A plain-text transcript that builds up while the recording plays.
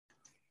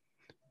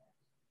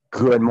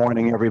Good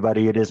morning,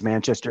 everybody. It is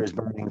Manchester is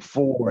Burning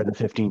for the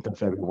 15th of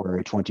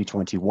February,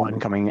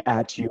 2021, coming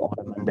at you on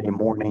a Monday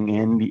morning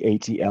in the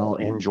ATL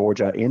in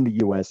Georgia, in the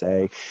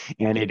USA.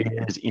 And it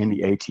is in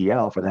the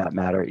ATL, for that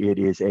matter. It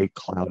is a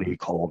cloudy,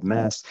 cold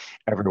mess.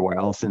 Everywhere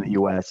else in the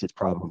US, it's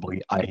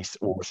probably ice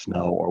or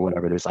snow or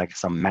whatever. There's like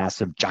some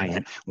massive,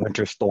 giant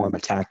winter storm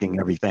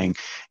attacking everything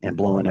and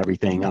blowing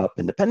everything up.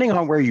 And depending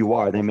on where you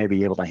are, they may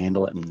be able to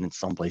handle it. And in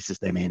some places,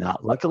 they may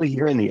not. Luckily,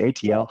 here in the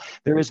ATL,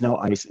 there is no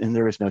ice and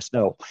there is no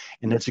snow.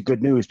 And that's a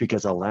good news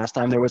because the last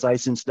time there was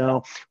ice and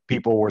snow,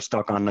 people were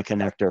stuck on the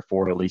connector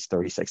for at least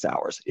 36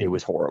 hours. It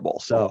was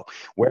horrible. So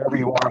wherever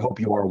you are, I hope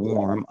you are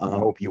warm. I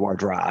hope you are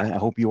dry. I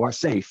hope you are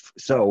safe.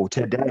 So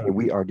today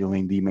we are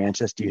doing the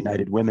Manchester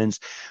United Women's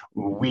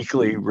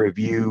Weekly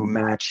Review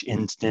Match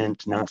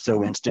Instant, not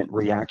so instant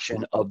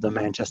reaction of the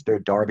Manchester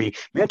Derby.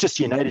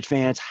 Manchester United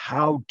fans,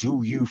 how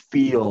do you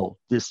feel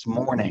this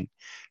morning?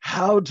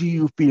 How do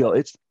you feel?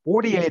 It's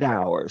 48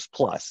 hours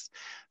plus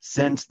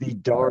since the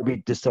Derby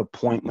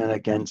disappointment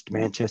against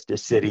Manchester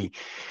City.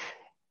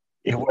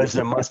 It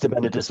must have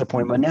been a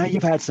disappointment. Now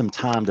you've had some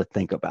time to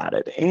think about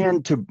it.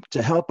 And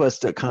to help us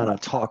to kind of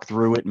talk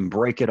through it and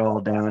break it all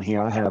down here,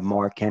 I have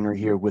Mark Henry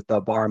here with the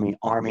Barmy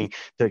Army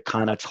to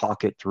kind of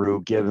talk it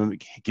through,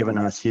 giving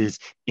us his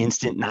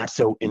instant, not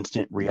so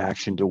instant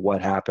reaction to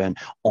what happened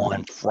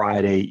on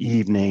Friday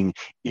evening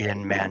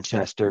in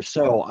Manchester.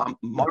 So,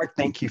 Mark,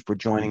 thank you for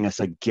joining us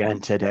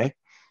again today.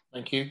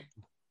 Thank you.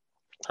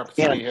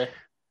 Happy to be here.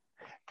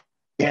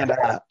 And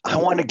I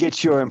want to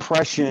get your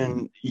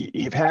impression.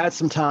 You've had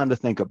some time to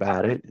think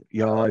about it.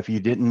 Y'all, if you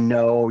didn't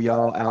know,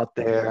 y'all out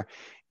there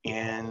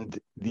in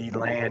the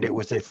land, it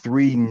was a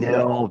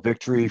 3-0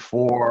 victory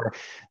for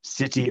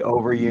City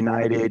over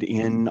United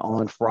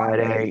on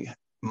Friday.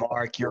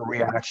 Mark, your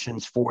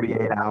reactions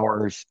 48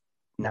 hours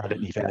now that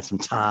you've had some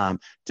time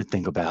to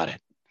think about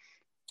it.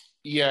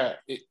 Yeah,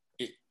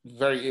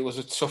 it was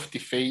a tough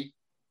defeat.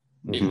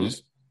 Mm-hmm. It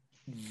was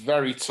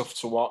very tough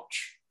to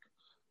watch.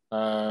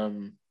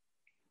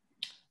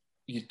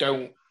 You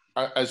don't,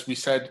 as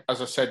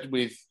I said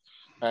with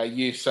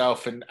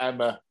yourself and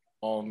Emma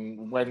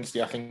on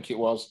Wednesday, I think it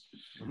was,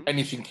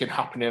 anything can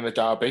happen in a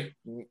derby,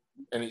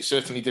 and it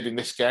certainly did in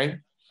this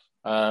game.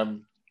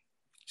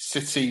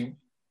 City,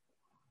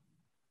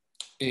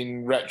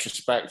 in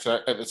retrospect,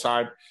 at the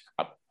time,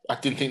 I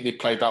didn't think they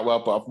played that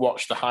well, but I've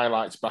watched the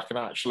highlights back, and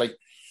actually,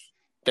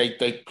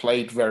 they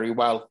played very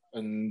well.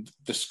 And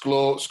the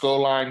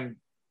scoreline,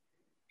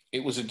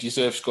 it was a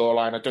deserved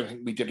scoreline. I don't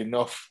think we did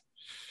enough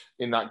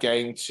in that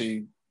game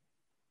to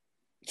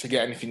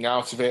get anything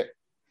out of it.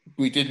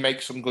 We did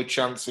make some good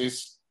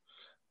chances,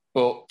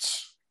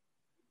 but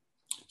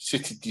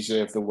City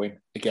deserved the win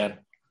again.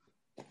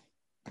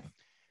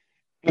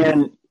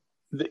 And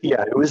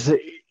it was.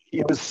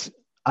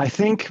 I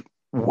think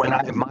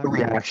my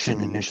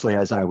reaction initially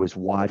as I was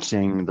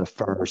watching the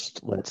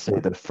first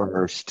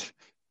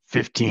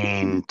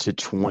 15 to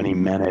 20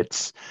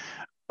 minutes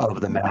of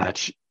the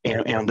match.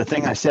 And the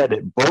thing I said,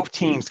 that both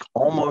teams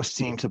almost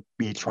seemed to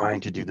be trying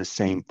to do the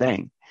same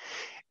thing.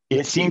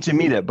 It seemed to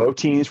me that both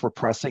teams were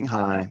pressing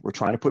high, were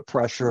trying to put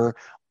pressure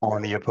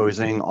on the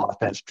opposing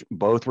offense.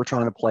 Both were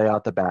trying to play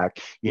out the back.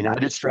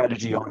 United's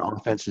strategy on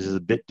offense is a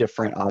bit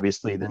different,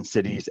 obviously, than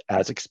City's,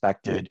 as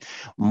expected.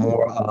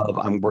 More of,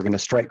 we're going to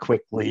strike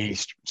quickly,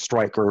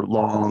 striker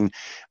long,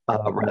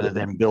 rather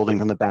than building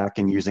from the back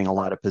and using a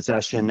lot of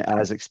possession,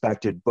 as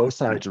expected. Both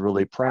sides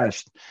really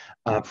pressed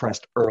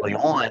early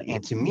on.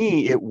 And to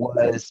me, it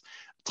was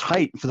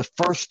tight for the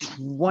first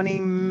 20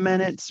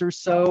 minutes or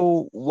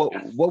so.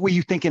 What were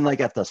you thinking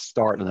like at the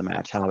start of the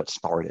match, how it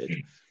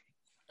started?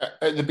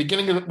 At the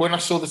beginning, when I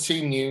saw the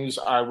team news,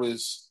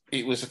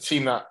 it was a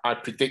team that I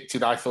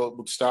predicted I thought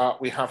would start.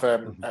 We have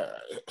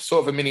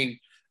sort of a mini,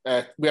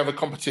 we have a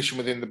competition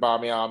within the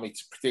Barmy Army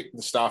to predict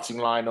the starting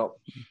lineup,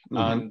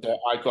 and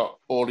I got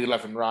all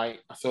 11 right.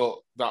 I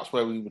thought that's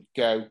where we would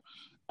go.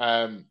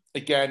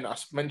 Again, I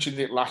mentioned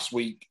it last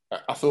week.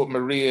 I thought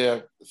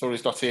Maria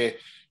Thorisdottir,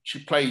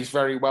 she plays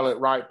very well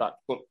at right back,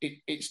 but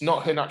it's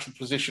not her natural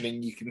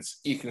positioning. You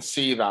can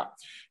see that.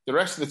 The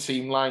rest of the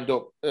team lined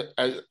up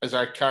as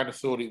I kind of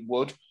thought it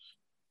would.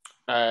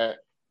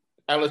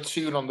 Ella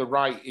Toone on the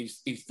right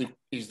is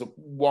the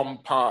one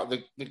part of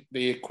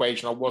the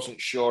equation I wasn't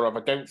sure of.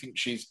 I don't think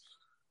she's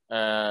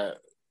good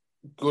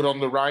on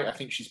the right. I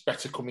think she's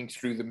better coming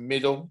through the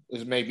middle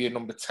as maybe a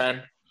number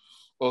 10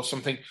 or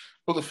something.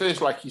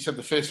 But like you said,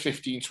 the first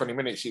 15, 20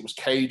 minutes, it was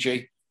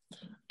cagey.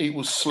 It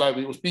was slow.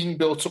 It was being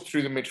built up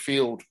through the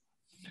midfield.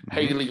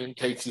 Hayley and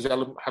Katie's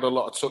Ellen had a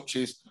lot of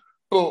touches,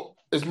 but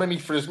as many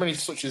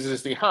touches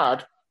as they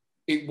had,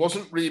 it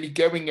wasn't really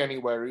going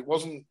anywhere. It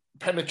wasn't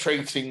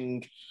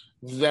penetrating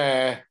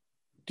their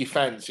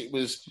defence. It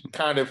was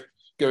kind of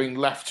going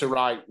left to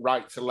right,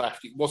 right to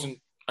left. It wasn't,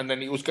 and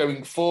then it was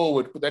going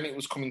forward, but then it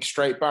was coming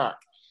straight back.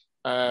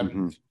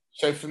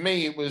 So for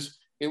me, it was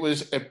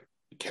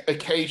a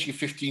cagey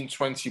 15,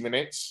 20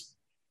 minutes.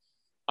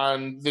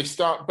 And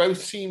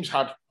both teams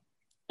had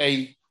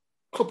a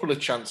couple of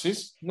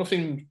chances,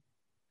 nothing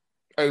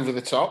over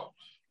the top,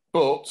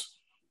 but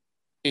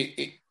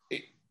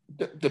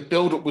the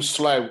build-up was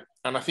slow.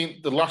 And I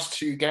think the last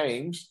two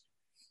games,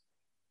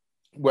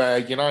 where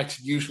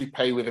United usually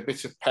play with a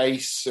bit of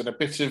pace and a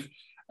bit of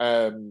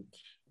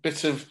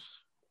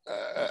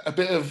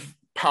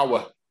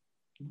power,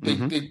 they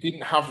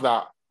didn't have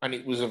that, and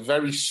it was a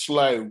very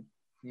slow,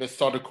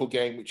 methodical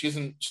game, which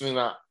isn't something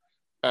that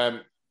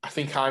I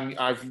think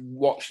I've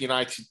watched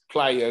United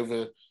play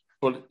over,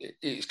 but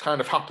it's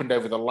kind of happened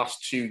over the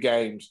last two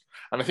games,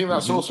 and I think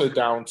that's also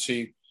down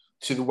to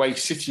the way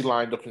City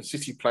lined up and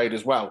City played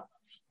as well.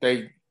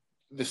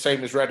 The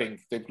same as Reading,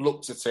 they've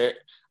looked at it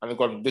and they've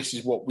gone, this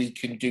is what we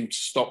can do to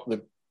stop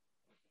them.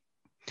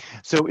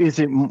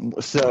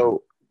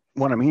 So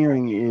what I'm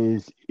hearing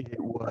is it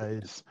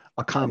was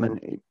a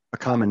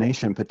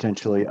combination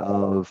potentially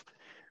of,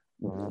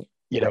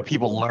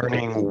 people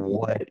learning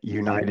what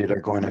United are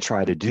going to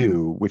try to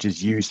do, which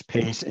is use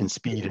pace and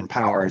speed and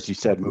power, as you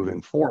said,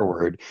 moving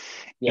forward,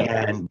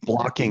 and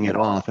blocking it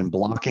off and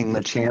blocking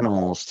the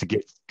channels to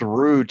get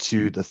through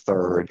to the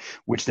third,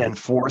 which then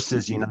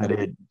forces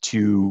United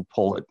to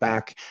pull it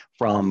back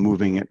from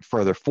moving it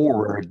further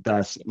forward,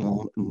 thus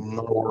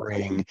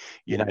lowering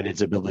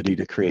United's ability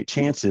to create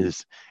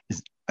chances.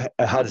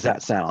 How does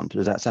that sound?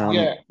 Does that sound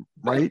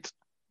right?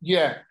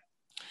 Yeah.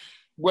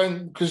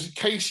 Because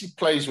Casey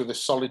plays with a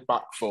solid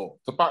back four.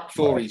 The back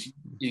four is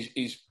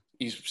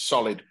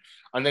solid.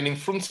 And then in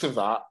front of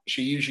that,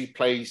 she usually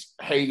plays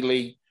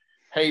Hayley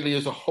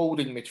as a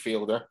holding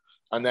midfielder,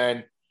 and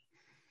then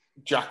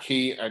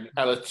Jackie and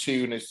Ella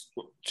Toone as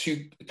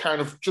two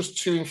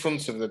in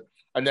front of them.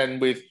 And then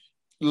with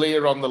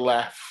Leah on the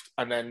left,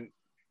 and then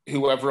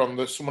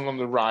whoever someone on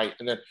the right.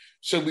 And then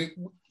so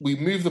we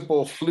move the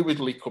ball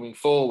fluidly coming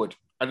forward.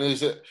 And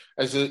as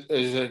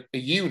a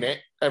unit,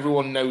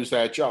 everyone knows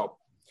their job.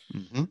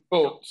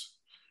 But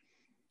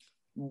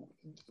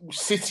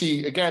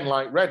City, again,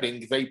 like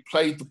Reading, they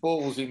played the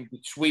balls in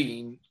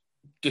between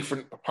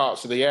different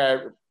parts of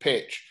the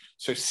pitch.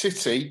 So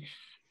City,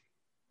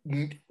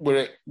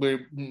 we're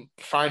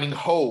finding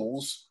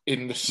holes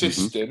in the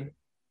system,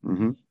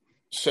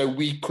 so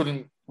we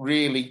couldn't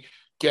really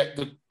get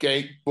the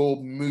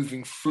ball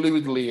moving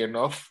fluidly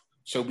enough,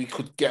 so we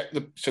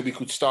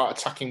could start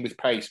attacking with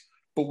pace.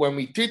 But when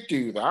we did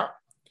do that,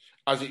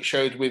 as it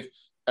showed with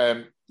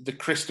the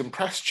Kristen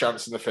Press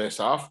chance in the first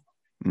half,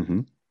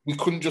 we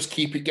couldn't just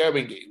keep it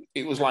going.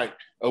 It was like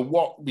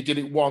we did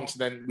it once,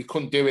 and then we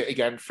couldn't do it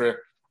again for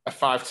a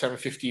 5, 10,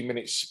 15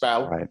 minute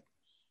spell. Right.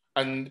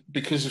 And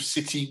because of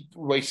the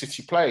way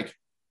City played.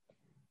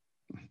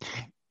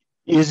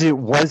 Was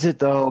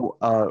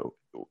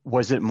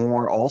it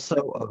more also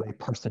of a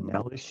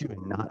personnel issue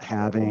and not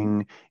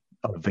having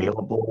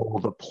available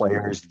the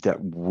players that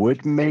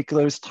would make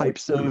those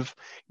types of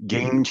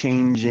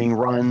game-changing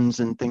runs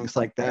and things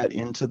like that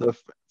into the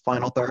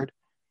final third?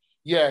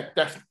 Yeah,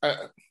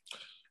 definitely.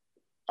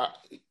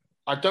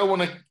 I don't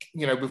want to.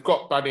 We've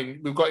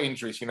got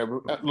injuries.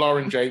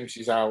 Lauren James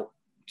is out.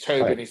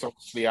 Tobin is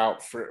obviously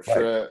out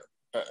for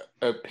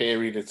a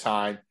period of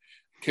time.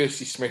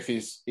 Kirsty Smith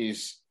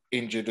is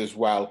injured as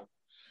well.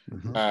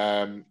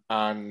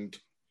 And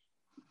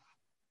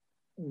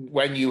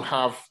when you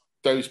have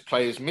those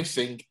players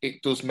missing,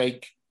 it does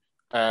make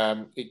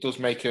an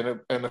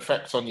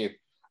effect on you,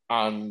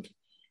 and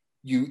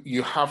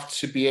you have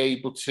to be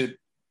able to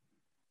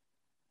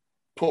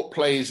put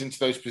players into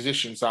those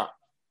positions that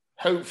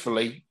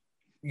hopefully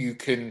you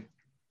can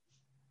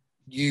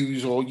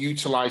use or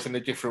utilize in a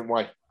different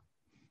way.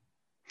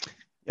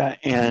 Yeah,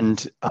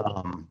 and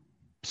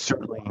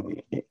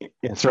certainly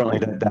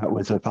that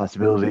was a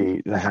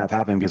possibility to have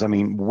happen, because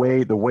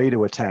the way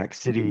to attack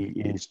City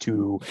is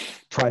to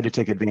try to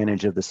take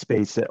advantage of the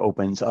space that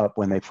opens up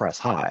when they press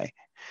high.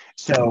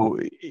 So,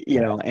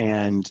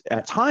 and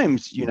at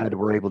times United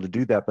were able to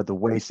do that, but the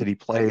way City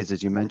plays,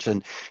 as you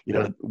mentioned,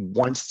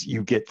 once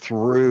you get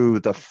through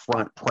the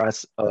front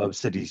press of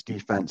City's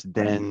defense,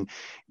 then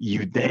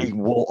they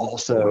will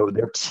also,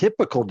 their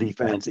typical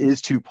defense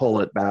is to pull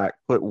it back,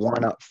 put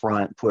one up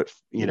front,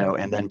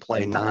 and then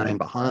play 9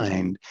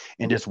 behind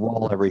and just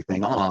wall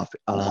everything off.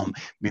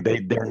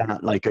 They're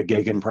not like a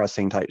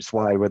gegenpressing type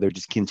squad where they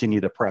just continue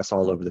to press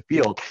all over the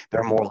field.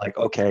 They're more like,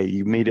 okay,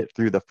 you made it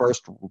through the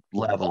first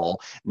level.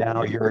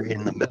 Now you're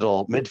in the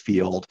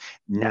midfield.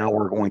 Now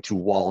we're going to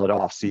wall it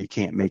off so you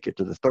can't make it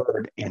to the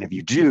third. And if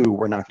you do,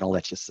 we're not going to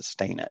let you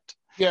sustain it.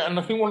 Yeah, and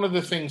I think one of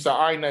the things that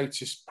I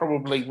noticed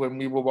probably when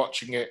we were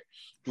watching it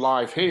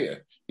live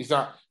here is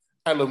that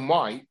Ellen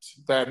White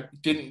then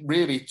didn't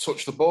really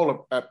touch the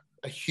ball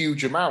a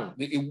huge amount.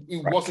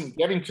 It wasn't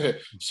getting to her.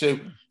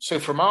 So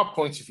from our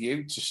point of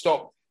view,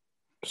 to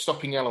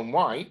stopping Ellen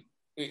White,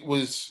 it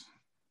was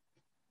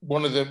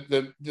one of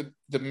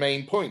the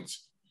main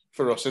points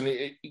for us, and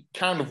it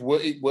kind of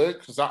worked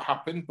because that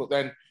happened, but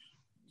then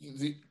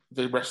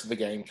the rest of the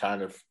game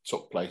kind of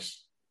took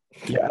place.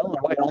 Yeah, Ellen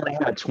White only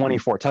had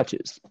 24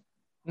 touches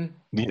in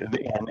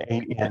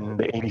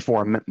the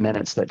 84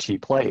 minutes that she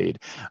played.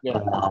 Yeah.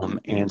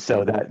 And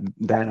so that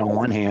on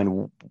one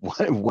hand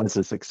was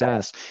a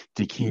success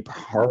to keep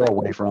her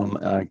away from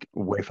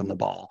the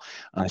ball.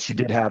 She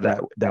did have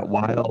that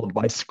wild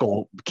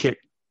bicycle kick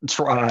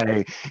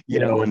try,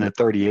 in the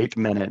 38th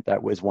minute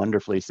that was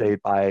wonderfully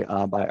saved by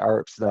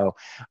Arps, though,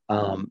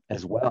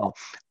 as well.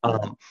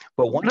 But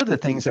one of the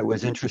things that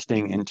was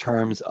interesting in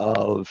terms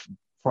of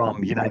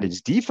from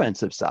United's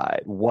defensive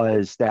side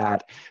was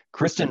that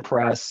Kristen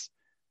Press,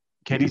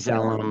 Katie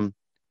Zellum,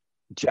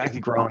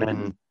 Jackie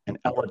Gronin, and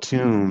Ella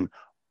Toon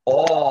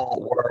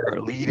all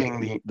were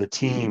leading the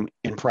team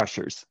in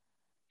pressures.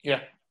 Yeah.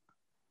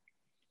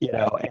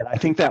 And I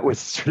think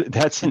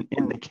that's an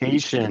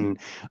indication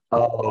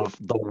of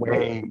the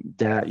way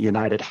that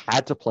United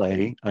had to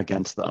play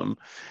against them,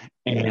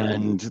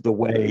 and the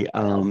way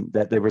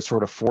that they were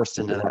sort of forced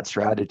into that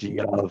strategy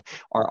of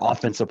our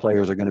offensive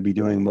players are going to be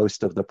doing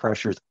most of the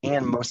pressures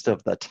and most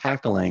of the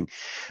tackling.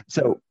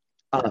 So,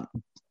 talk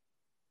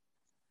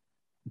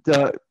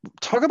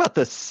about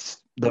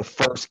the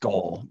first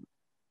goal.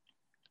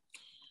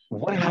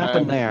 What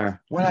happened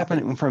there? What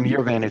happened from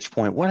your vantage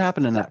point? What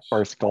happened in that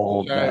first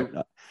goal?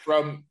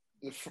 From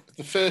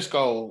the first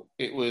goal,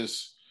 it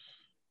was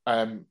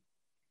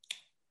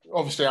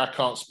obviously I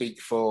can't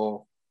speak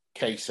for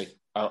Casey.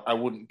 I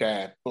wouldn't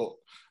dare, but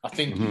I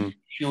think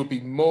she would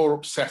be more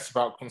upset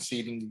about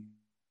conceding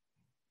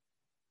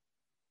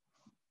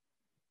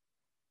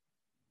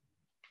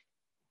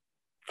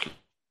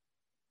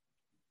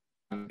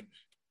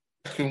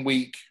second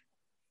week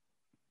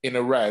in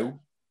a row.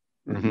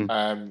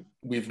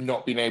 We've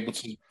not been able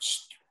to.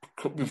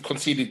 We've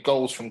conceded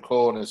goals from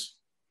corners.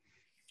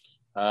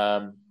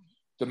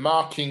 The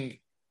marking,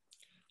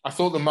 I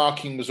thought the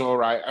marking was all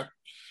right.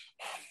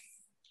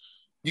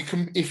 You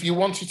can, if you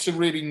wanted to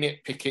really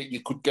nitpick it,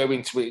 you could go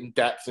into it in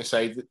depth and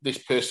say that this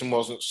person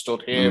wasn't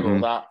stood here or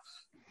that.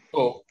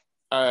 But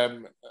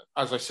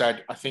as I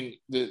said, I think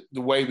the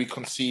way we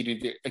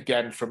conceded it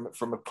again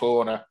from a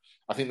corner,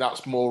 I think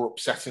that's more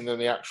upsetting than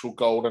the actual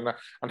goal. And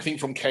I think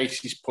from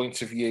Casey's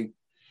point of view,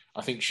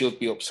 I think she'll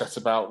be upset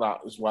about that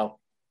as well.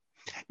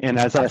 And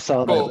as I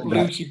saw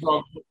Lucy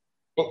Bronze,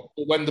 but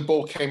when the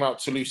ball came out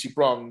to Lucy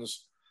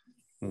Bronze,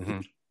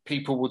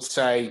 people would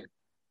say,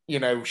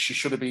 she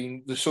should have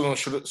been. Someone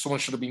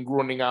should have been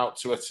running out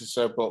to her to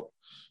say, but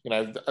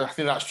I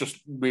think that's just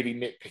really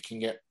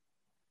nitpicking it.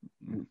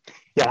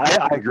 Yeah,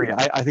 I agree.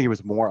 I think it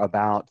was more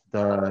about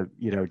the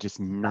just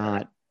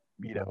not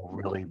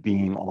really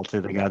being all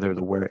together,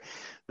 the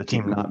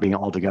team not being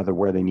all together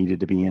where they needed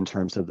to be in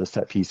terms of the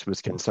set piece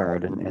was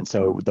concerned. And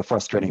so the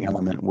frustrating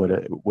element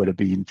would have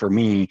been for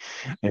me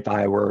if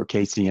I were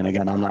Casey, and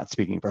again, I'm not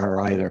speaking for her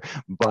either,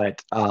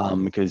 but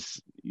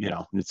because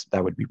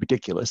that would be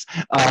ridiculous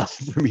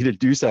for me to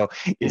do so.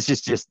 It's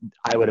just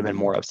I would have been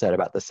more upset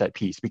about the set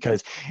piece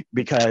because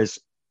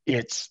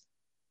it's,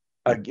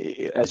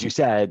 as you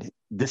said,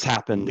 this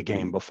happened the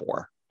game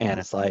before, and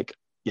it's like,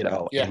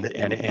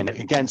 and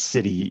against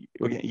City,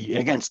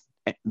 against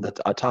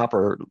a top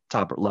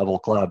level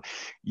club,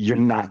 you're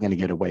not going to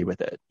get away with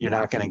it. You're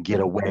not going to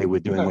get away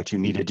with doing what you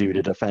need to do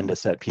to defend a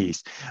set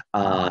piece.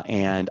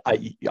 And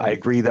I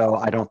agree, though.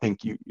 I don't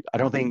think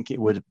it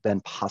would have been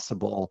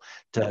possible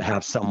to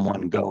have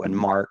someone go and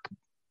mark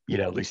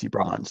Lucy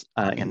Bronze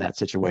in that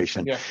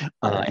situation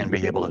and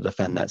be able to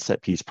defend that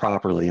set piece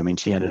properly. I mean,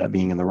 she ended up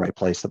being in the right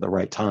place at the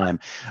right time,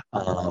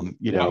 for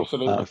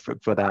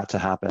that to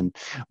happen.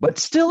 But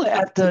still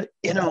I'm going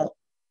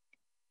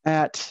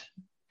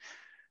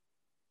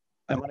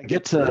to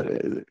get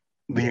to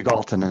Leah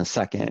Galton in a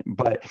second,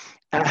 but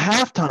at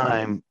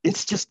halftime,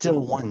 it's just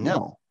still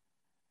 1-0.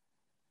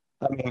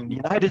 I mean,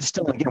 United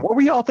still again. What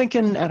were y'all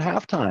thinking at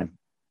halftime?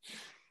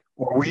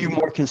 Or were you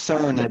more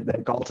concerned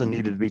that Galton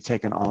needed to be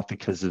taken off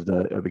because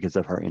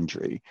of her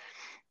injury?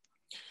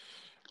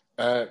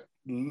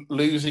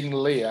 Losing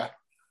Leah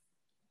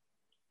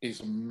is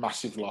a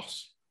massive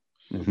loss.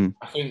 I don't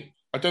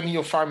think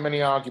you'll find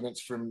many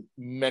arguments from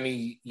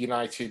many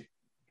United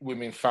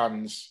women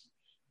fans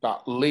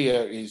that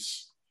Leah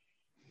is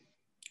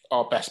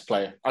our best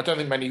player. I don't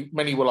think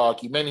many will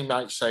argue. Many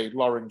might say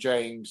Lauren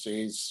James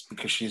is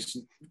because she's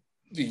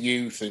the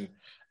youth and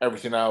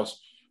everything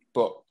else.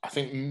 But I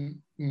think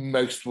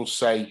most will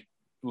say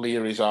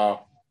Leah is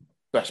our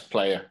best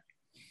player.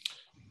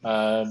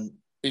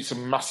 It's a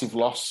massive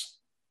loss.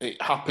 It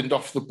happened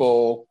off the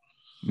ball,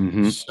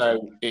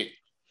 so it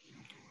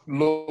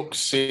looks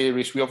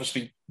serious.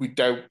 We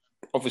don't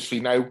obviously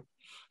know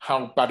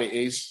how bad it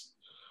is,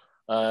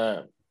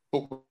 but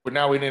we're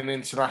now in an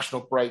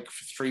international break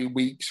for 3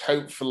 weeks.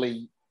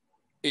 Hopefully,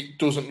 it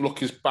doesn't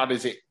look as bad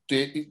as it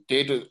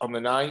did on the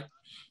night.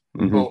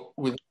 But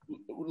with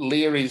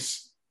Leah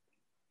is.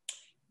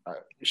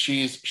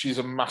 She's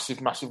a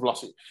massive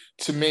loss.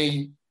 To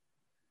me,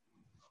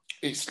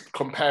 it's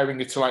comparing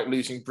it to like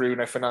losing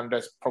Bruno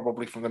Fernandes,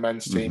 probably from the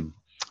men's team.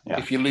 Yeah.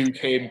 If you lose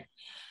him,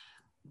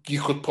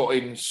 you could put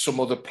in some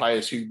other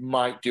players who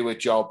might do a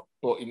job,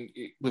 but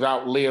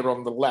without Leah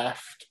on the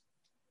left,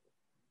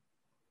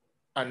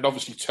 and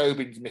obviously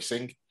Tobin's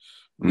missing,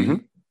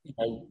 we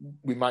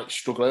might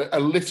struggle a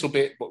little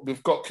bit. But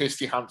we've got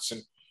Kirsty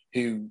Hansen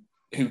who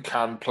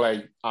can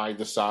play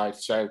either side.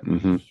 So,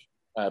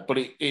 but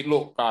it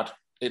looked bad.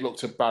 It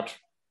looked a bad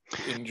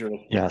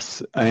injury.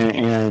 Yes,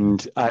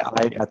 and I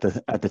at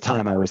the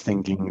time I was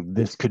thinking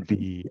this could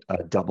be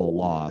a double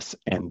loss,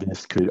 and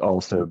this could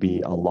also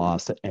be a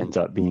loss that ends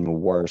up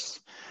being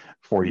worse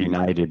for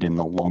United in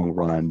the long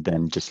run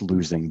than just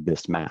losing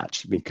this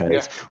match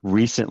because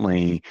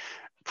recently,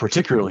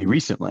 particularly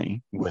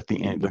recently, with the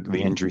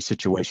injury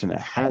situation that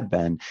had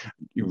been,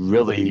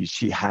 really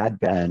she had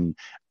been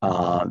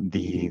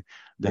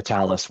the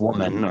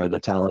talisman or the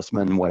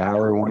talisman,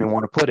 whatever one you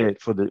want to put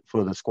it for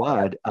the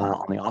squad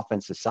on the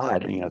offensive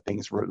side. And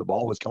the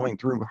ball was going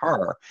through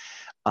her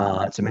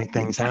to make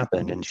things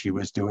happen, and she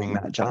was doing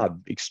that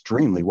job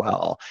extremely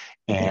well.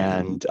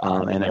 And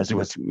as it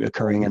was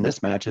occurring in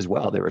this match as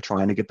well, they were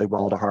trying to get the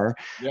ball to her,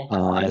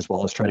 as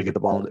well as trying to get the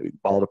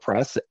ball to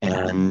press,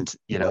 and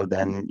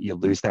then you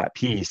lose that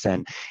piece,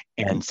 and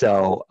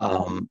so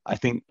I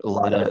think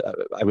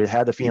I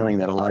had the feeling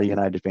that a lot of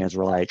United fans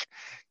were like,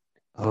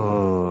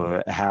 oh,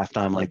 at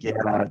halftime, like, they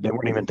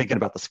weren't even thinking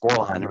about the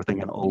scoreline. They were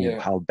thinking,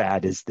 how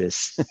bad is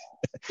this?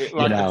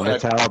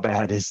 It's how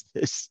bad is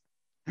this?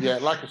 Yeah,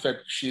 like I said,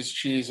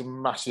 she's a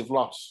massive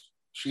loss.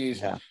 She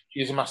is a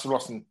massive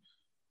loss, and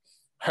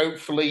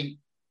hopefully,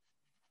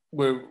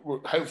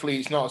 hopefully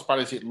it's not as bad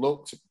as it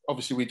looked.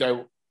 Obviously, we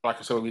don't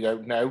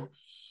know.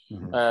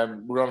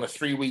 Mm-hmm. We're on a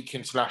 3-week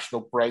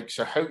international break,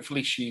 so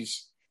hopefully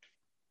she's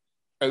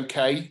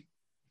okay.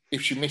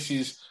 If she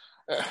misses,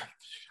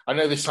 I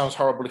know this sounds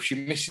horrible. If she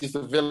misses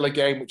the Villa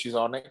game, which is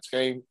our next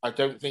game, I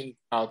don't think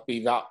I'll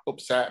be that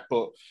upset.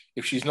 But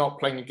if she's not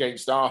playing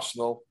against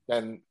Arsenal,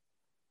 then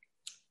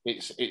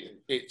it's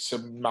a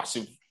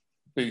massive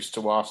boost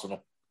to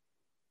Arsenal.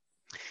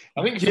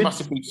 I think it's a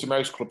massive boost to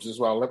most clubs as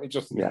well. Let me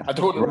just, I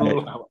don't want to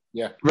rule out.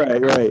 Yeah.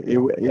 Right.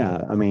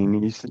 I mean,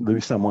 you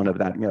lose someone of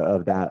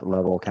that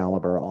level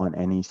caliber on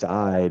any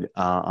side,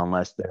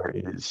 unless there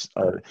is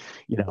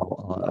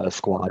a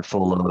squad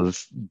full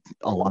of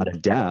a lot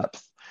of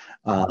depth,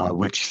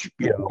 which,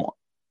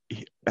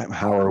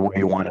 however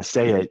you want to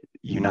say it,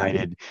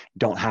 United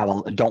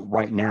don't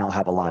right now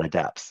have a lot of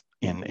depth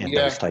in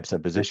those types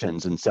of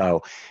positions. And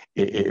so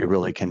it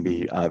really can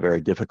be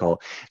very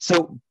difficult.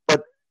 So,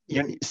 but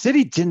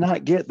City did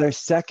not get their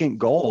second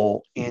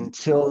goal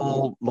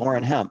until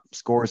Lauren Hemp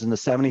scores in the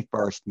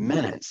 71st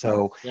minute.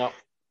 So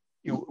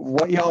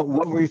what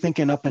were you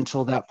thinking up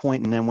until that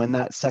point? And then when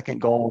that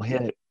second goal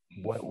hit,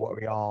 what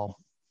were y'all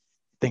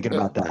thinking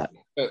about that?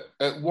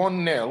 At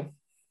 1-0,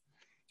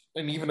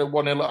 and even at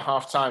 1-0 at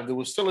half-time, there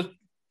was still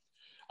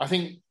I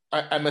think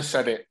Emma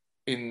said it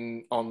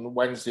on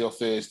Wednesday or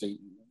Thursday,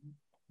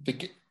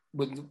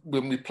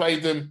 when we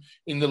played them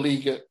in the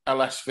league at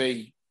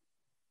LSV,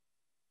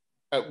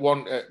 they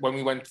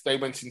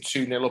went in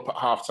 2-0 up at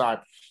half time.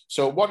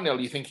 So at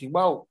 1-0, you're thinking,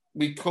 well,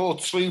 we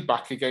caught Slew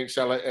back against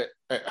Ella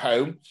at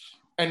home.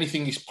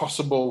 Anything is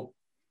possible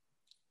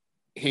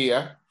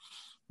here.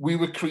 We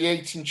were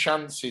creating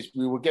chances.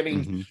 We were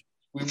getting,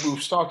 we were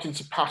starting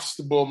to pass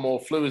the ball more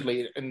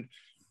fluidly, and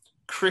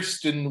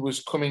Kristen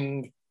was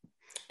coming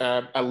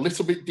a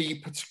little bit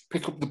deeper to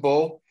pick up the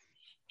ball.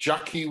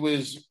 Jackie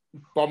was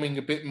bombing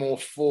a bit more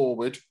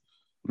forward,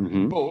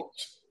 but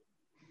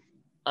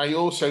I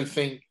also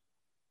think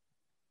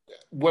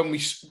when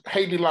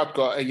Hayley Ladd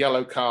got a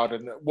yellow card,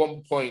 and at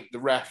one point the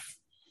ref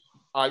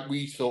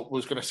we thought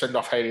was going to send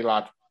off Hayley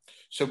Ladd,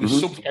 so we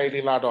subbed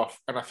Hayley Ladd off,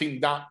 and I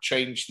think that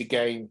changed the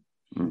game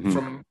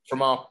from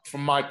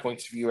my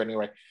point of view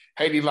anyway.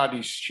 Hayley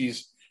Ladd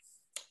she's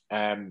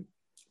calm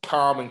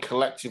and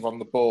collective on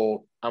the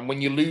ball, and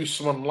when you lose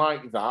someone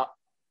like that,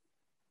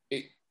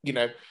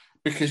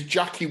 because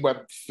Jackie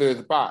went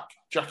further back,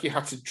 Jackie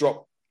had to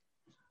drop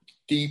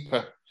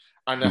deeper,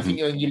 and I think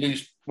then you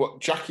lose what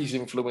Jackie's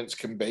influence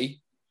can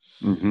be.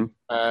 And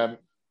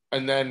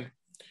then,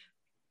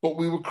 but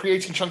we were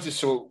creating chances.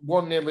 So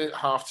 1-0 at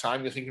half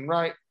time, you're thinking,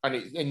 right, and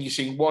you're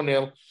seeing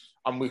 1-0,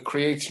 and we're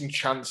creating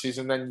chances,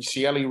 and then you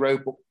see Ellie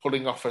Roebuck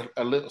pulling off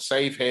a little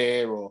save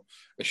here, or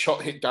a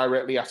shot hit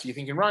directly at you. You're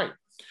thinking, right,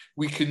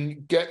 we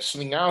can get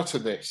something out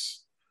of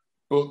this.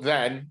 But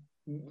then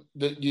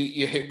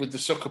you hit with the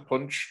sucker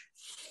punch,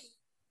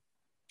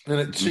 and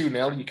at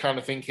 2-0, you're kind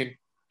of thinking,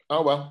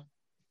 oh well,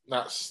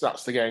 that's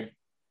the game.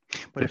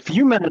 But a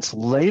few minutes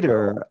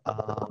later,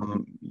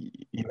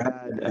 you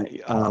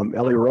had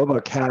Ellie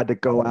Roebuck had to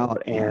go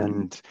out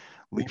and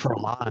leave her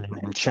line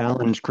and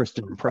challenge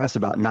Kristen Press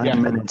about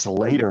 9 minutes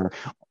later.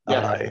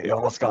 It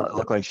almost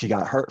looked like she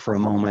got hurt for a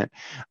moment,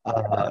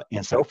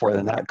 and so forth.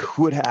 And that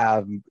could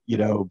have,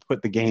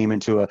 put the game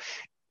into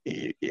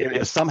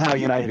if somehow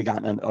United had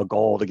gotten a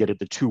goal to get it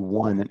to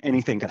 2-1, then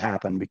anything could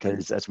happen,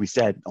 because as we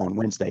said on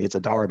Wednesday, it's a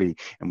derby.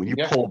 And when you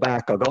pull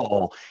back a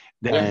goal,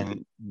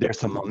 then there's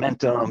some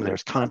momentum,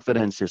 there's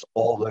confidence, there's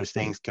all those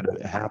things could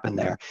happen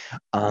there.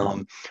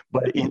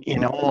 But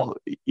in all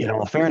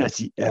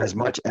fairness, as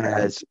much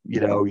as,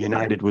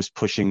 United was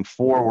pushing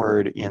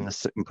forward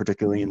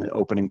particularly in the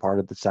opening part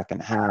of the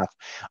second half,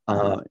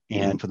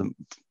 and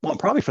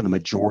probably for the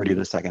majority of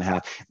the second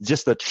half,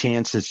 just the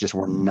chances just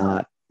were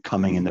not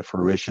coming into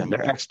fruition. Their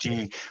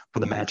XG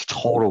for the match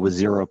total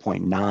was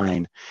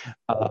 0.9.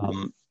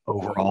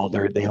 overall.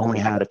 They only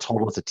had a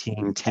total as a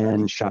team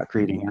 10 shot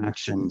creating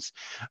actions.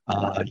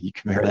 You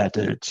compare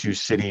that to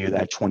City,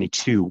 that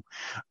 22.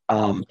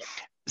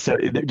 So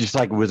it just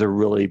like was a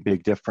really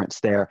big difference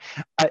there.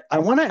 I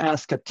want to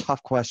ask a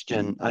tough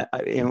question,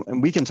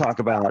 and we can talk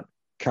about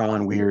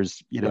Caroline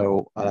Weir's,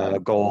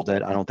 goal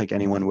that I don't think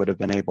anyone would have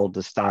been able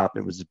to stop.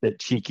 It was a bit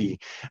cheeky,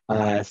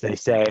 as they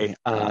say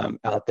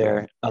out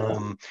there,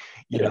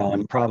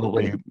 and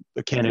probably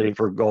a candidate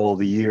for goal of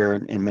the year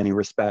in many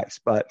respects.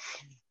 But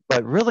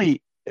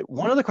really,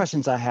 one of the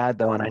questions I had,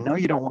 though, and I know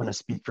you don't want to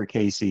speak for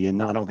Casey,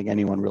 and I don't think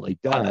anyone really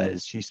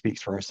does. She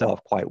speaks for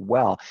herself quite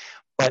well.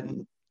 But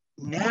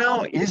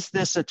now, is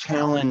this a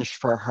challenge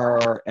for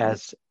her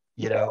as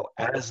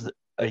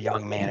a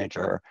young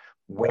manager,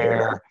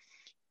 where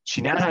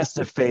she now has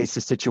to face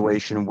a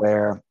situation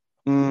where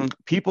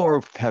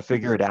people have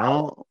figured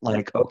out,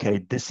 like, okay,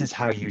 this is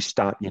how you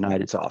stop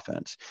United's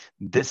offense.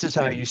 This is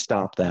how you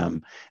stop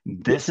them.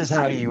 This is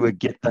how you would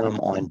get them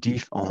on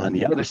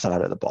the other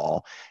side of the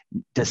ball.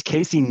 Does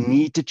Casey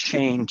need to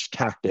change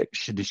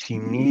tactics? Does she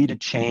need to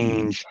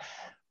change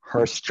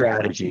her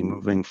strategy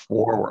moving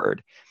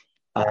forward?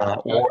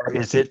 Or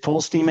is it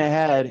full steam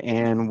ahead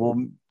and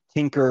we'll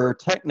tinker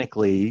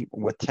technically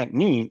with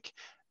technique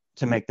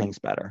to make things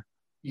better?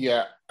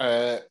 Yeah,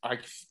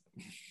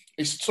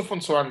 it's a tough one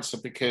to answer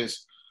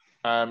because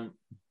I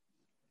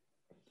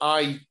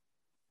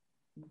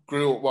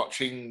grew up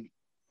watching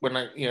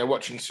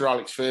Sir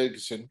Alex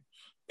Ferguson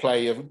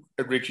play a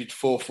rigid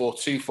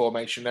 4-4-2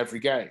 formation every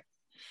game,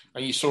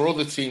 and you saw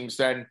other teams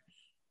then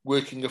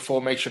working a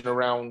formation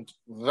around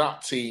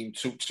that team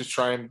to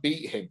try and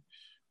beat him.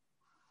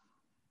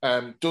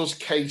 Does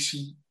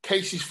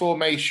Casey's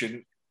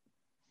formation?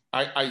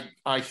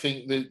 I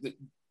think that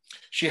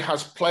she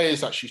has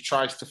players that she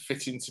tries to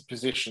fit into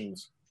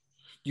positions.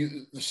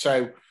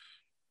 So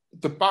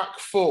the back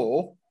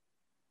four,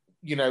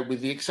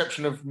 with the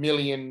exception of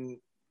Millie and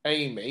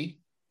Amy,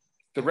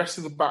 the rest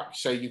of the back,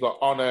 so you've got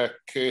Honor,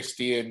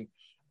 Kirsty, and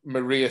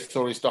Maria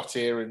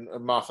Thorisdottir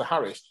and Martha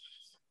Harris.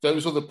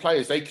 Those other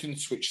players, they can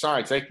switch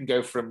sides. They can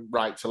go from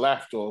right to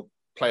left or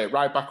play at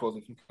right back, or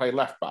they can play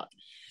left back.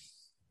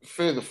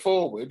 Further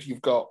forward,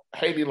 you've got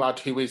Hayley Ladd,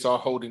 who is our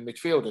holding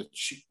midfielder.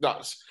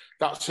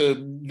 That's her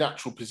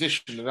natural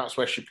position, and that's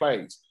where she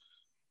plays.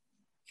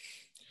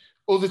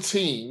 Other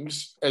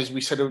teams, as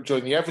we said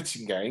during the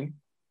Everton game,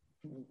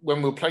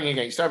 when we were playing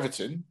against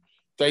Everton,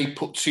 they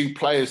put two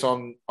players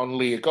on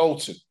Leah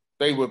Galton.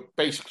 They were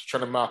basically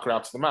trying to mark her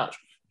out of the match,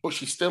 but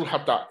she still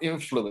had that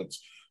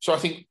influence. So I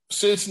think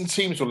certain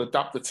teams will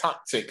adapt the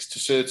tactics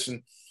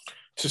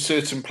to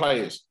certain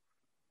players.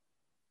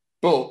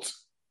 But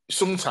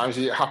sometimes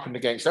it happened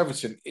against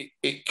Everton.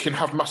 It can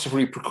have massive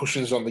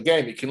repercussions on the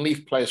game. It can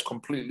leave players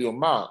completely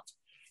unmarked.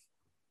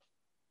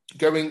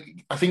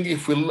 I think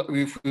if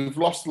we've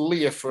lost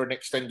Leah for an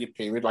extended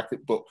period,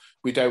 but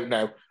we don't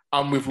know,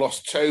 and we've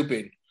lost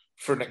Tobin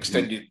for an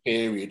extended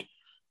period,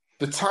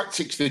 the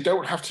tactics, they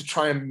don't have to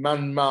try and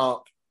man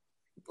mark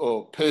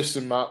or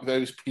person mark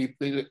those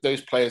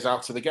players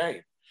out of the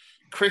game.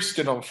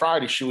 Kristen on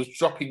Friday, she was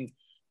dropping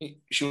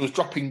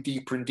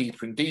deeper and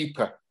deeper and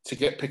deeper to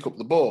pick up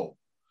the ball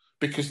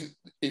because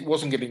it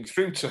wasn't getting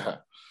through to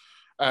her.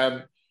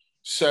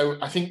 So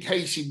I think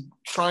Casey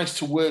tries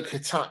to work her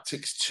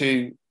tactics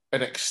to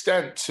an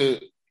extent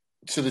to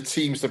the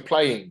teams they're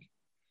playing.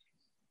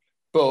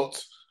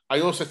 But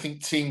I also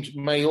think teams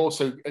may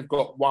also have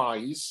got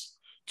wise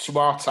to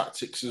our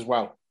tactics as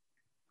well.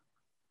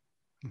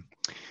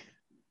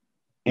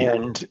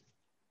 And,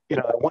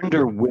 I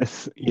wonder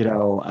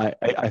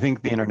I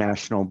think the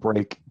international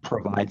break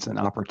provides an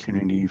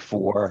opportunity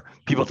for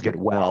people to get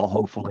well.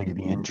 Hopefully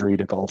the injury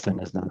to Galton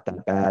is not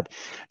that bad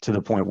to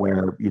the point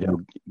where,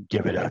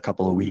 give it a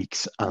couple of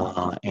weeks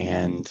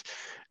and,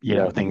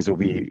 things will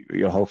be,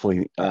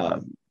 hopefully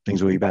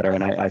things will be better.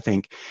 And I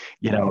think,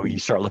 you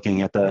start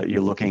looking at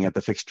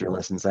the fixture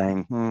list and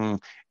saying,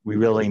 we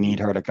really need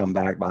her to come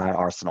back by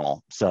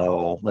Arsenal.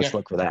 So let's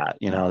look for that,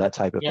 that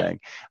type of thing,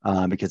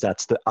 because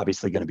that's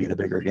obviously going to be the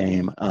bigger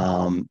game.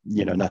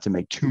 Not to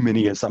make too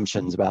many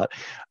assumptions about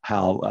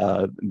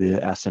how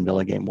the Aston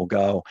Villa game will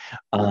go.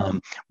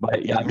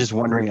 But yeah, I'm just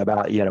wondering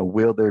about,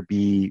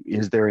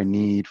 is there a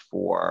need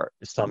for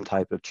some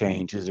type of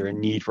change? Is there a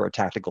need for a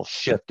tactical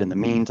shift in the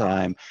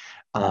meantime?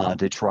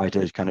 To try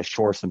to kind of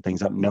shore some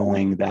things up,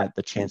 knowing that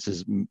the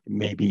chances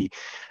may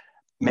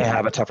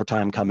have a tougher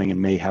time coming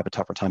and may have a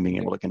tougher time being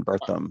able to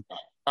convert them.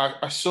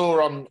 I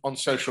saw on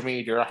social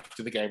media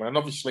after the game, and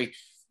obviously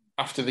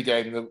after the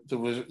game,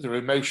 the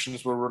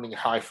emotions were running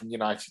high from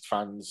United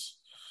fans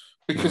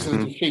because of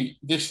the defeat.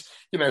 This,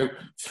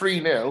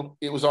 3-0,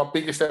 it was our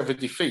biggest ever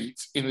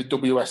defeat in the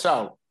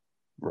WSL.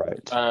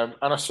 Right. And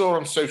I saw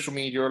on social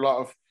media a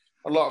lot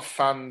of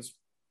fans,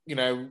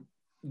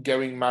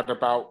 going mad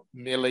about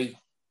Millie,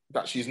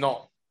 that she's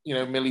not,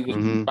 Millie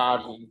was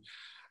bad.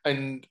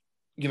 And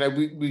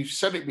we've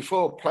said it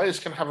before, players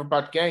can have a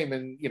bad game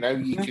and,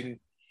 you can,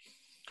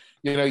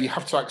 you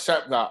have to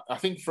accept that. I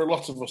think for a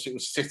lot of us, it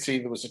was City.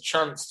 There was a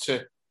chance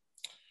to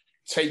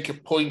take a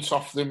point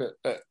off them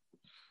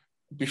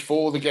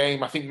before the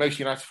game, I think most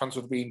United fans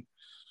would have been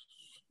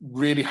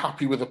really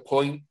happy with a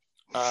point.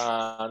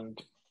 But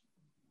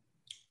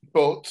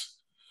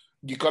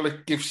you've got to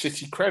give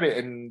City credit.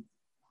 And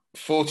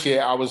 48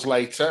 hours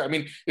later, I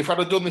mean, if I'd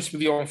have done this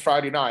with you on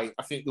Friday night,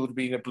 I think there would have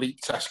been a bleep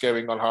test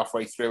going on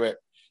halfway through it,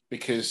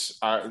 because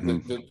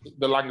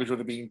the language would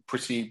have been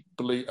pretty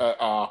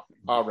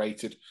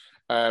R-rated.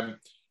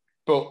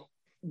 But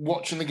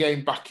watching the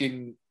game back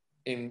in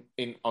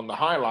on the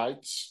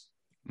highlights,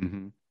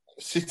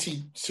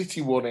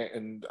 City won it,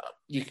 and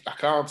I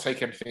can't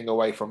take anything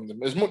away from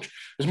them. As much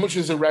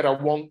as a Red I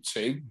want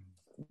to,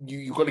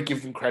 you've got to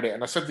give them credit.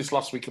 And I said this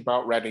last week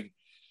about Reading.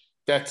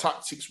 Their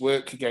tactics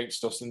work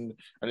against us, and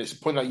it's a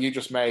point that you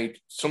just made.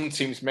 Some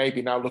teams may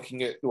be now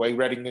looking at the way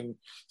Reading and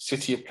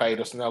City have played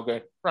us, and they'll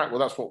go, right, well,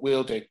 that's what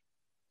we'll do.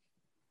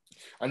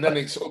 And then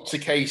it's up to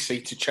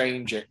Casey to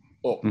change it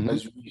up,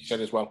 as you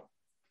said as well.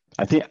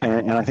 I think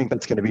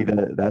that's going to be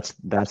that's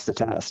the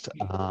test,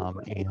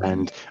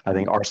 and I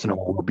think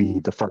Arsenal will be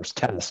the first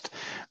test,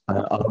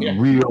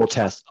 real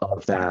test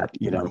of that,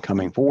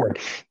 coming forward.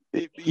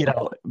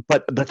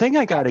 But the thing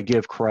I got to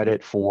give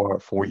credit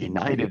for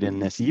United in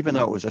this, even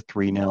though it was a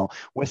 3-0,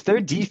 was their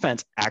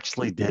defense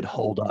actually did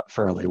hold up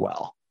fairly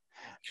well.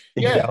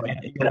 Yeah.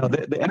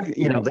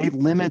 They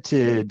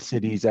limited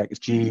City's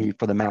XG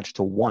for the match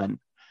to 1.0.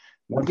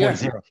 Yeah.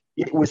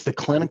 It was the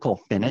clinical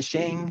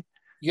finishing.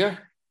 Yeah.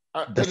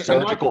 The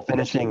surgical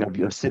finishing of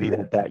your City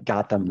that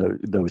got them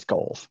those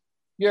goals.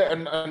 Yeah,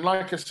 and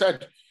like I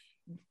said,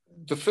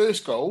 the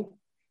first goal,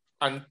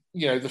 and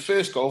the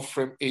first goal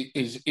from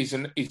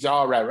is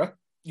our error.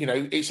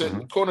 It's a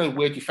corner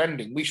we're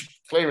defending. We should be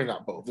clearing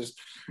that ball.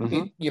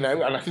 And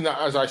I think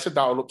that, as I said,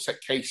 that will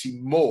upset Casey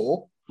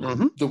more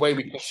the way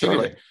we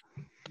consider it.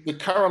 The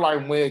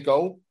Caroline Weir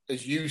goal,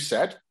 as you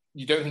said,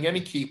 you don't think any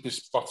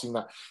keeper's spotting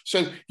that.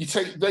 So you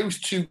take those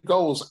two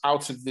goals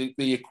out of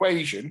the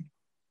equation.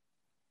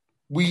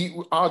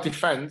 Our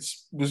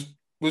defence was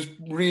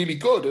really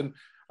good, and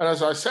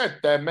as I said,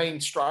 their main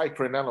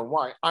striker in Ellen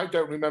White, I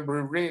don't remember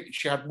her really.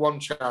 She had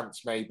one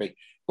chance maybe,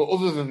 but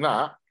other than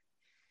that,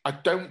 I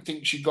don't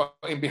think she got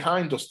in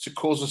behind us to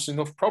cause us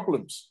enough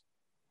problems.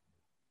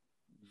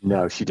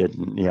 No, she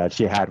didn't. Yeah,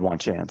 she had one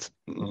chance.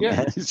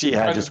 Yeah, she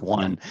had just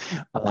one,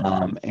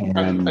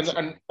 and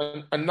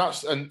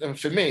that's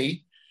for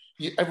me,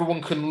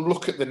 everyone can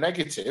look at the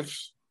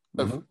negatives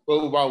of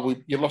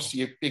you lost to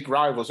your big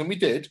rivals, and we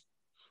did.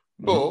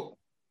 But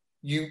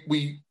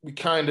we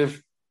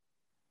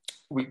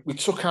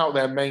took out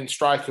their main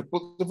striker,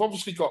 but they've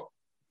obviously got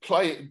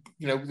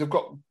they've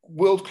got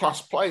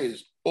world-class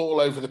players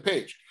all over the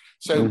pitch.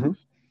 So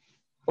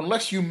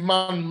unless you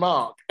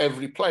man-mark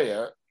every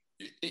player,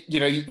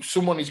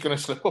 someone is going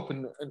to slip up.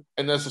 And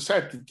as I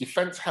said, the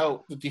defence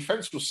helped. The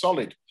defence was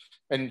solid,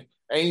 and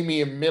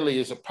Amy and Millie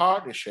as a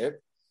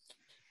partnership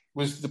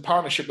was the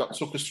partnership that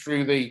took us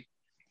through the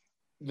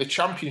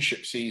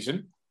championship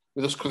season,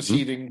 with us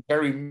conceding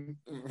very,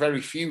 very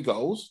few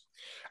goals.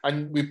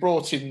 And we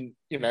brought in,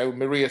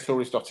 Maria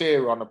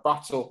Torres-Dottir on a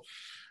battle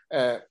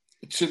to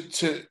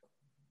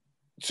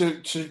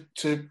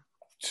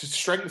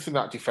strengthen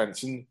that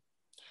defence. And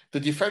the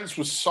defence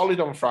was solid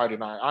on Friday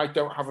night. I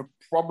don't have a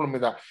problem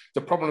with that.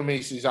 The problem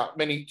is that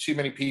too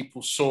many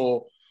people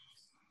saw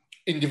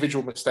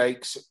individual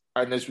mistakes.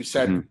 And as we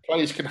said,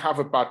 players can have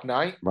a bad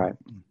night. Right.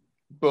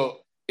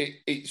 But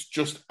it's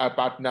just a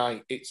bad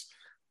night.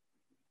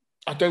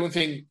 I don't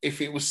think if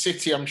it was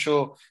City, I'm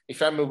sure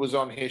if Emma was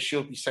on here,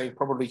 she'll be saying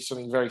probably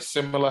something very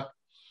similar.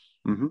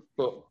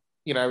 But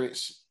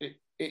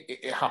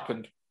it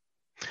happened.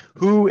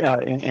 Who,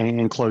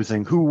 in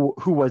closing, who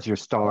was your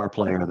star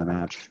player of the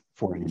match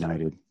for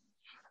United?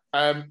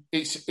 I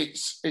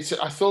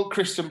thought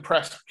Kristen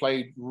Press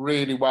played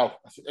really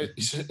well.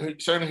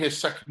 It's only his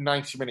second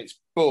 90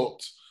 minutes,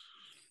 but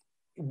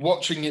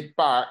watching it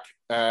back,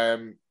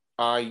 I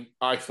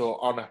thought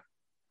Honor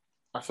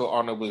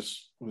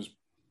was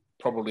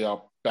probably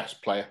our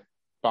best player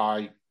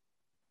by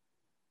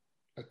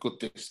a good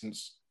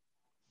distance.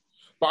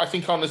 But I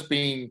think Honor's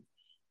been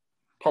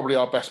probably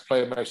our best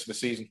player most of the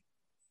season.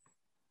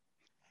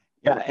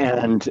 Yeah,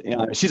 and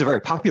she's a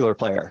very popular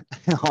player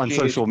on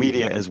social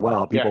media as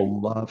well. People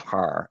love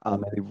her.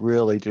 They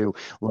really do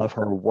love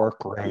her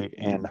work rate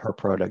and her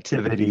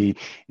productivity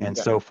and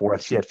so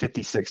forth. She had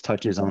 56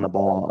 touches on the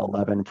ball,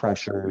 11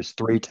 pressures,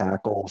 3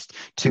 tackles,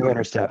 2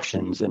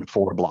 interceptions, and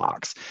 4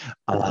 blocks.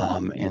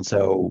 And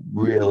so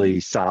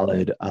really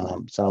solid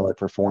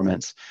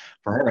performance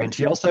for her. And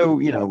she also,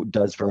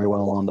 does very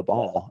well on the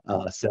ball.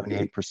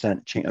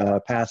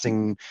 78%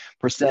 passing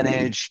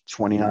percentage,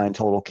 29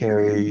 total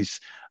carries.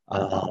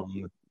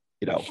 It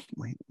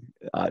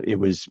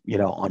was,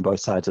 on both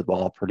sides of the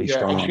ball pretty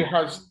strong.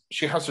 And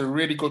she has a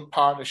really good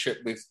partnership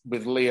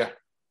with Leah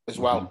as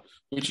well,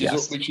 which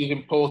is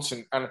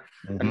important. And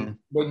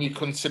when you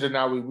consider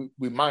now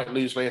we might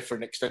lose Leah for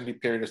an extended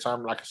period of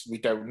time, like I said, we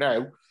don't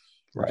know.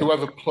 Right.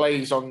 Whoever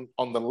plays on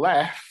the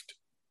left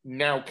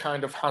now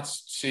kind of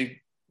has to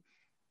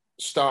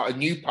start a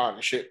new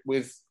partnership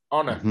with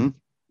Honor.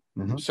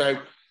 So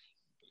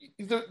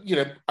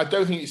I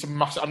don't think it's a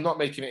massive. I'm not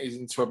making it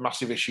into a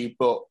massive issue,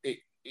 but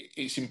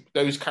it's in,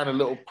 those kind of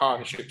little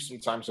partnerships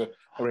sometimes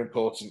are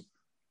important.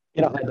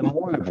 The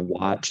more I've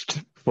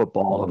watched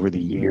football over the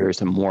years,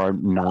 the more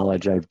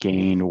knowledge I've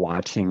gained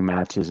watching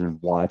matches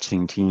and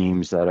watching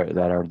teams that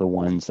are the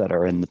ones that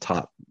are in the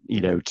top,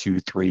 2,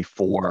 3,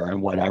 4,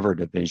 and whatever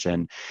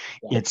division.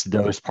 Yeah. It's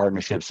those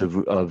partnerships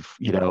of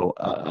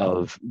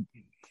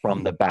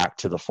from the back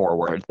to the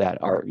forward that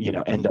are,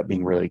 end up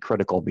being really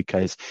critical,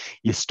 because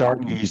you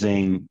start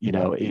using,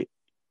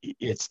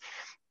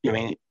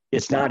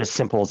 it's not as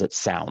simple as it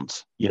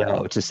sounds,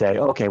 to say,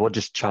 okay, we'll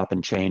just chop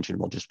and change and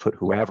we'll just put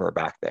whoever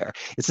back there.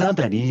 It's not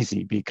that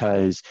easy,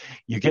 because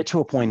you get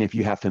to a point, if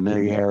you have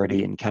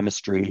familiarity and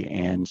chemistry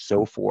and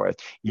so forth,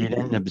 you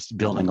end up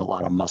building a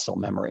lot of muscle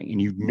memory,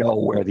 and you know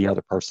where the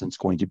other person's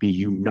going to be.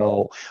 You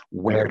know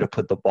where to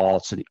put the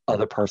ball so the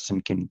other person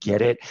can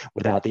get it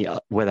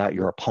without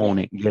your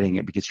opponent getting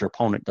it, because your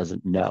opponent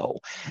doesn't know.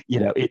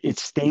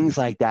 It's things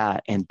like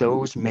that, and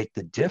those make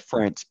the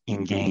difference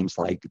in games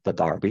like the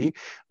Derby.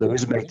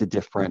 Those make the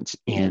difference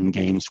in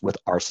games with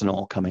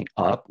Arsenal coming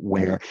up,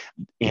 where,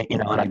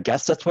 and I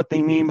guess that's what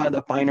they mean by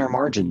the finer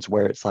margins,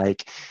 where it's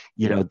like,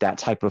 that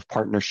type of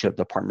partnership,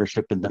 the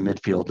partnership in the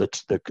midfield,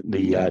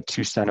 the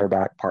two center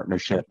back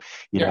partnership,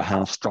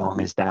 how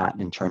strong is that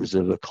in terms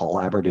of a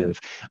collaborative?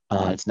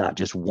 It's not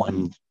just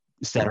one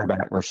center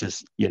back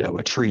versus,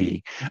 a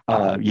tree,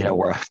 where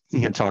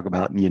you can talk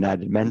about the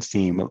United men's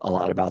team a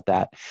lot about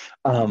that.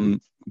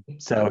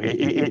 So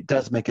it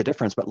does make a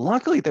difference, but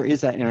luckily there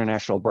is that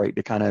international break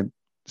to kind of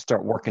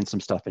start working some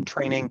stuff in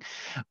training,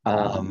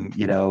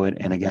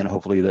 and again,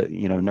 hopefully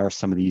nurse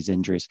some of these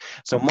injuries.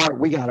 So Mark,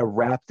 we got to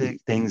wrap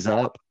things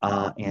up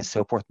and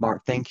so forth.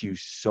 Mark, thank you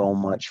so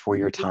much for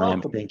your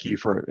time. Thank you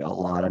for a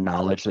lot of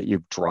knowledge that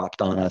you've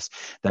dropped on us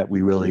that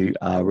we really,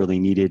 really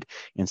needed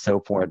and so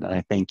forth. And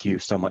I thank you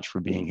so much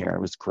for being here.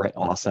 It was great.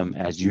 Awesome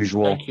as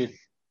usual. Thank you.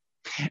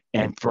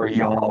 And for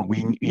y'all,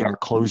 we are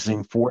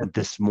closing for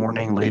this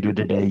morning. Later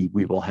today,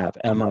 we will have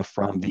Emma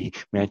from the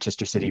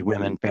Manchester City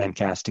Women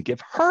Fancast to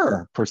give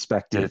her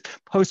perspective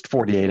post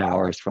 48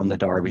 hours from the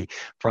Derby,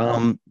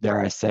 from, dare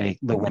I say,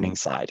 the winning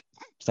side.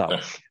 So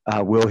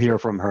we'll hear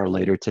from her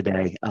later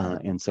today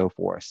and so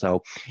forth.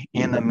 So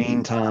in the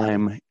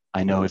meantime,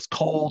 I know it's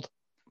cold.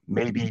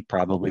 Maybe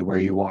probably where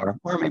you are,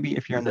 or maybe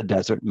if you're in the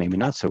desert, maybe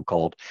not so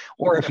cold,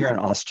 or if you're in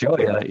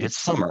Australia, it's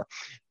summer.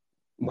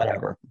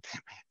 Whatever.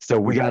 So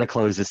we got to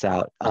close this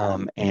out,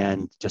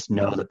 and just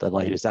know that the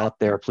light is out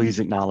there. Please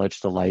acknowledge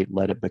the light.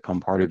 Let it become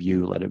part of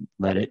you. Let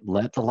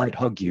the light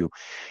hug you.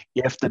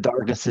 If the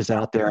darkness is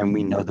out there, and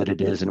we know that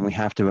it is, and we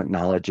have to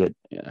acknowledge it,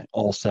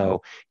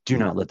 also do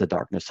not let the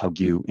darkness hug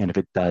you. And if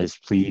it does,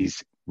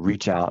 please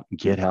reach out,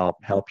 get help,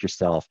 help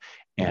yourself,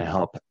 and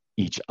help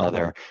each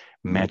other.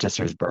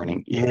 Manchester's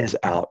Burning is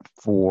out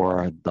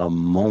for the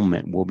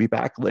moment. We'll be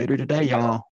back later today, y'all.